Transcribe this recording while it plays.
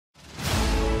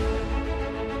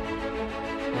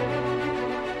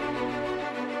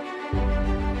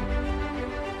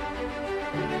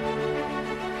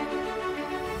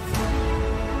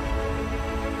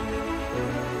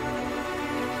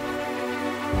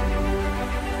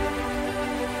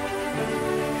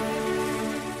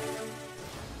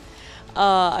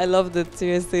I loved it,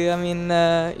 seriously. I mean,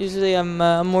 usually I'm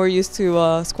more used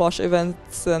to squash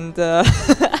events, and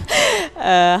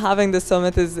having the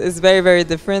summit is very, very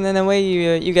different in a way.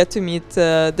 You get to meet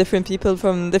different people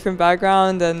from different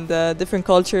background and different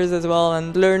cultures as well,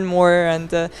 and learn more.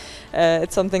 And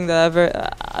it's something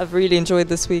that I've really enjoyed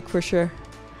this week for sure.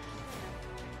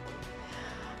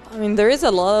 I mean, there is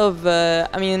a lot of.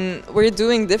 I mean, we're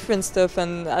doing different stuff,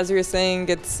 and as you were saying,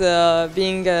 it's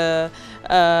being a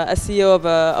CEO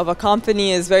of a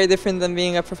company is very different than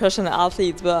being a professional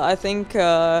athlete. But I think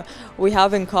we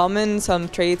have in common some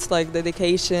traits like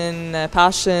dedication,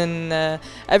 passion.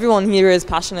 Everyone here is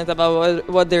passionate about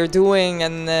what they're doing,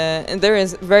 and they're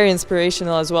very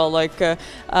inspirational as well. Like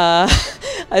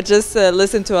I just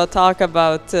listened to a talk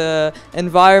about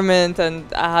environment, and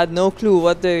I had no clue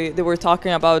what they were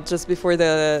talking about just before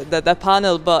the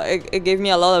panel, but it gave me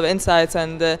a lot of insights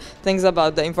and things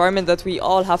about the environment that we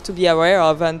all have to be aware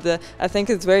of. And I think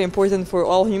it's very important for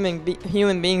all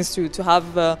human beings to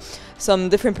have some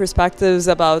different perspectives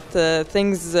about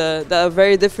things that are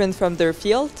very different from their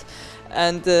field.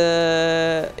 And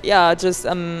yeah, just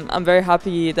I'm very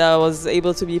happy that I was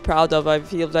able to be proud of. I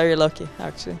feel very lucky,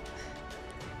 actually.